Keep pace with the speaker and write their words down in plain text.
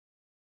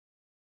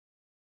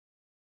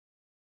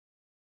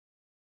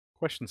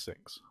Question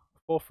 6.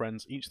 4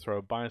 friends each throw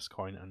a biased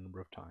coin a number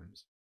of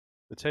times.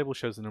 The table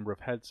shows the number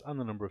of heads and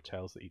the number of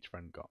tails that each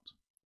friend got.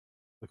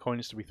 The coin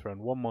is to be thrown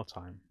one more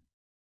time.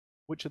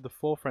 Which of the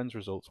 4 friends'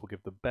 results will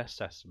give the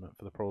best estimate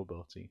for the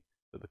probability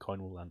that the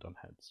coin will land on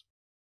heads?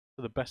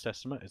 So the best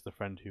estimate is the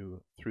friend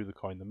who threw the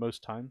coin the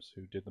most times,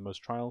 who did the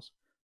most trials.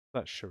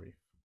 That's Sharif.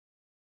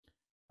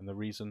 And the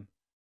reason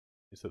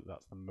is that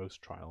that's the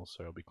most trials,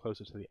 so it'll be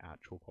closer to the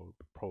actual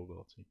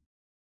probability.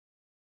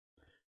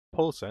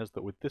 Paul says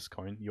that with this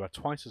coin you are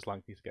twice as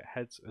likely to get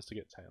heads as to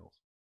get tails.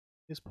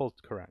 Is Paul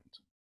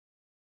correct?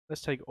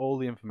 Let's take all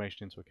the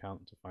information into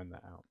account to find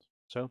that out.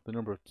 So the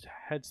number of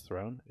heads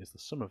thrown is the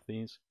sum of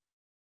these,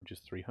 which is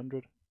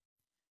 300,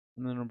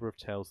 and the number of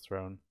tails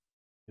thrown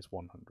is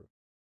 100.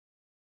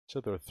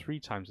 So there are 3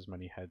 times as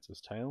many heads as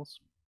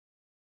tails.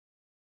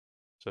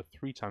 So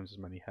 3 times as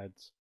many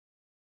heads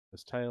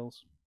as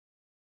tails.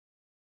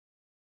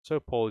 So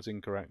Paul is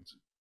incorrect.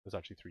 There's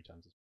actually 3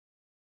 times as many.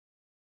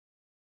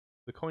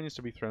 The coin is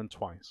to be thrown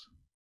twice.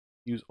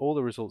 Use all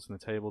the results in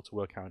the table to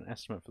work out an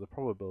estimate for the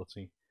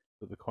probability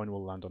that the coin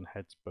will land on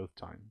heads both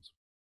times.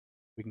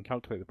 We can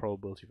calculate the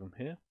probability from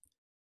here.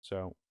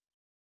 So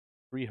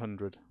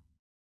 300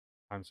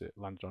 times it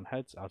landed on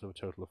heads out of a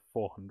total of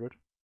 400.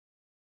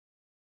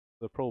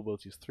 The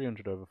probability is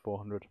 300 over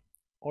 400,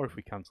 or if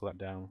we cancel that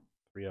down,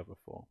 3 over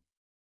 4.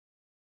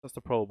 That's the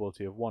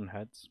probability of 1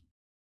 heads.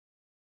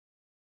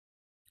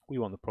 We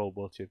want the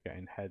probability of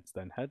getting heads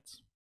then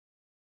heads,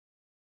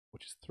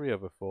 which is 3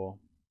 over 4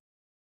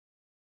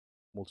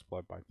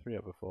 multiplied by 3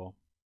 over 4,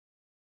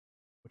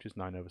 which is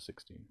 9 over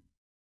 16.